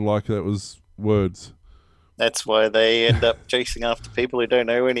that sounded like that was words. That's why they end up chasing after people who don't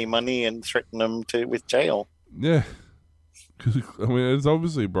owe any money and threaten them with jail. Yeah. Because, I mean, it's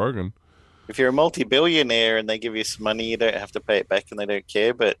obviously broken. If you're a multi-billionaire and they give you some money, you don't have to pay it back and they don't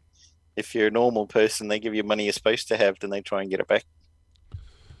care. But if you're a normal person, they give you money you're supposed to have, then they try and get it back.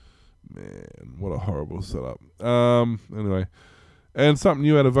 Man, what a horrible setup. Anyway. And something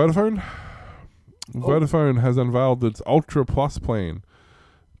new out of Vodafone. Vodafone has unveiled its Ultra Plus plan.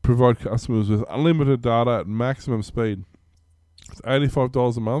 Provide customers with unlimited data at maximum speed. It's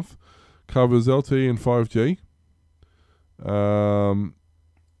 $85 a month. Covers LTE and 5G.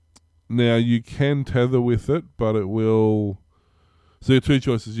 Now, you can tether with it, but it will... So you have two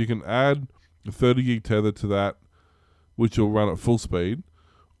choices. You can add a 30 gig tether to that, which will run at full speed.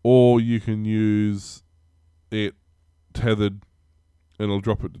 Or you can use it tethered, and it'll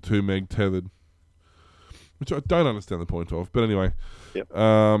drop it to 2 meg tethered. Which I don't understand the point of. But anyway. Yep.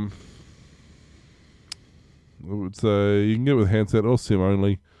 It's you can get it with handset or SIM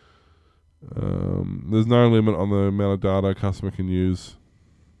only. There's no limit on the amount of data a customer can use.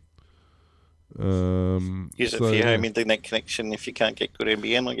 Use it for your home internet connection if you can't get good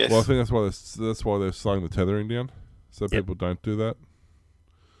NBN, I guess. Well, I think that's why they're slowing the tethering down, so people don't do that.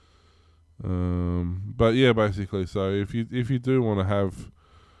 But yeah, basically, so if you do want to have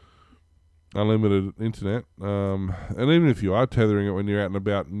unlimited internet, and even if you are tethering it when you're out and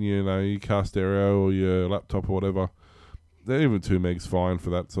about, and your car stereo or your laptop or whatever, then even 2 meg's fine for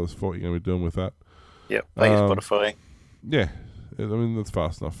that. So it's what you're going to be doing with that. Yep, pay Spotify. Yeah, I mean that's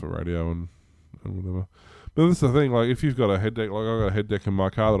fast enough for radio and whatever. But that's the thing. Like if you've got a head deck, like I've got a head deck in my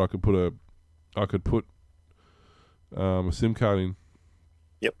car that I could put a SIM card in.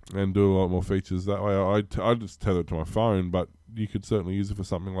 Yep. And do a lot more features that way. I just tether it to my phone, but you could certainly use it for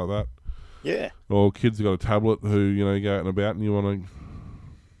something like that. Yeah. Or kids have got a tablet who, you go out and about and you want to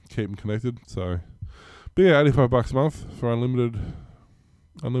keep them connected. So, but yeah, $85 a month for unlimited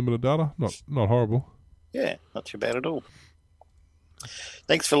data. Not horrible. Yeah, not too bad at all.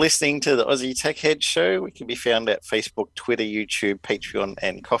 Thanks for listening to the Aussie Tech Head Show. We can be found at Facebook, Twitter, YouTube, Patreon,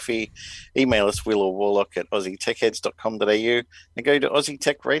 and Coffee. Email us, Will or Warlock, at aussietechheads.com.au and go to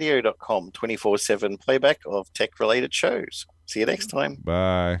aussietechradio.com, 24/7 playback of tech-related shows. See you next time.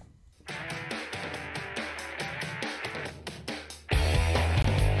 Bye.